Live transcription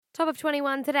Top of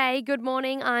 21 today. Good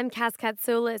morning. I'm Kaz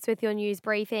Katsoulis with your news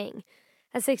briefing.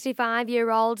 A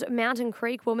 65-year-old Mountain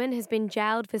Creek woman has been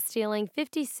jailed for stealing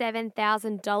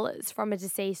 $57,000 from a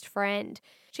deceased friend.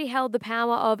 She held the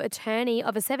power of attorney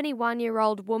of a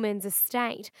 71-year-old woman's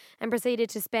estate and proceeded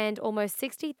to spend almost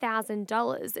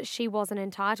 $60,000 she wasn't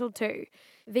entitled to.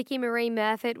 Vicky Marie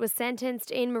Murfitt was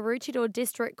sentenced in Maroochydore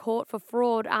District Court for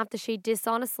fraud after she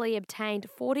dishonestly obtained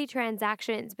 40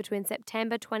 transactions between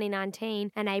September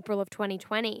 2019 and April of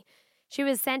 2020. She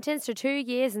was sentenced to 2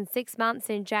 years and 6 months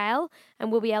in jail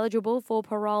and will be eligible for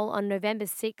parole on November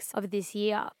 6 of this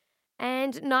year.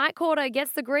 And Night Quarter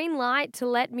gets the green light to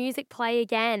let music play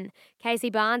again. Casey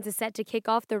Barnes is set to kick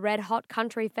off the Red Hot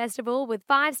Country Festival with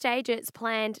 5 stages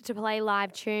planned to play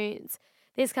live tunes.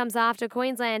 This comes after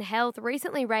Queensland Health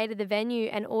recently raided the venue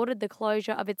and ordered the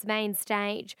closure of its main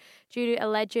stage due to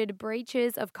alleged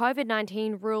breaches of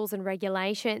COVID-19 rules and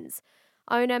regulations.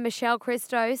 Owner Michelle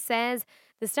Christo says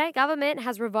the state government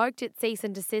has revoked its cease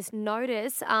and desist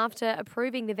notice after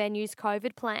approving the venue's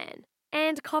COVID plan.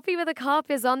 And Coffee with a Cop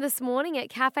is on this morning at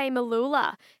Cafe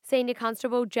Malula. Senior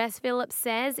Constable Jess Phillips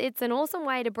says it's an awesome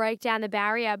way to break down the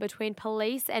barrier between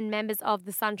police and members of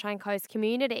the Sunshine Coast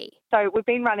community. So we've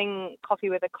been running Coffee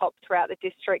with a Cop throughout the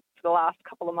district for the last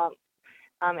couple of months.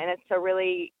 And it's a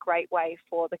really great way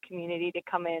for the community to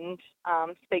come and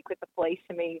speak with the police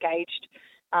and be engaged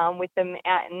with them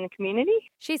out in the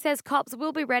community. She says cops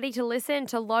will be ready to listen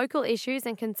to local issues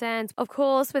and concerns, of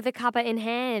course, with a cuppa in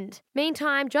hand.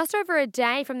 Meantime, just over a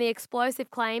day from the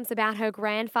explosive claims about her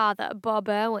grandfather, Bob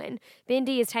Irwin,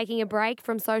 Bindi is taking a break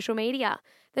from social media.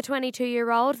 The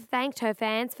 22-year-old thanked her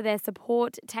fans for their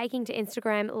support, taking to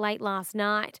Instagram late last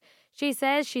night. She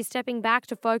says she's stepping back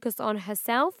to focus on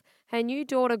herself, her new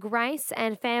daughter Grace,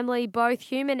 and family, both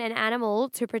human and animal,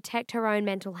 to protect her own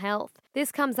mental health.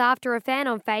 This comes after a fan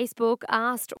on Facebook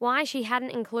asked why she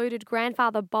hadn't included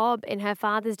grandfather Bob in her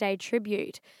Father's Day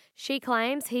tribute. She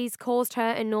claims he's caused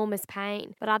her enormous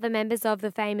pain, but other members of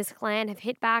the famous clan have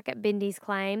hit back at Bindi's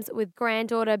claims, with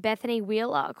granddaughter Bethany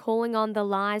Wheeler calling on the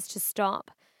lies to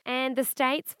stop. And the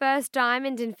state's first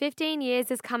diamond in 15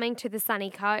 years is coming to the sunny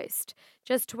coast.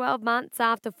 Just 12 months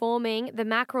after forming, the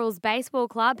Mackerels Baseball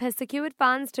Club has secured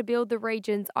funds to build the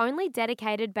region's only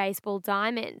dedicated baseball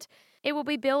diamond. It will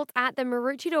be built at the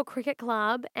Maroochydore Cricket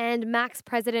Club, and Mac's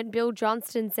president Bill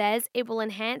Johnston says it will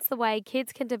enhance the way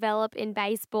kids can develop in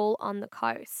baseball on the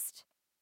coast.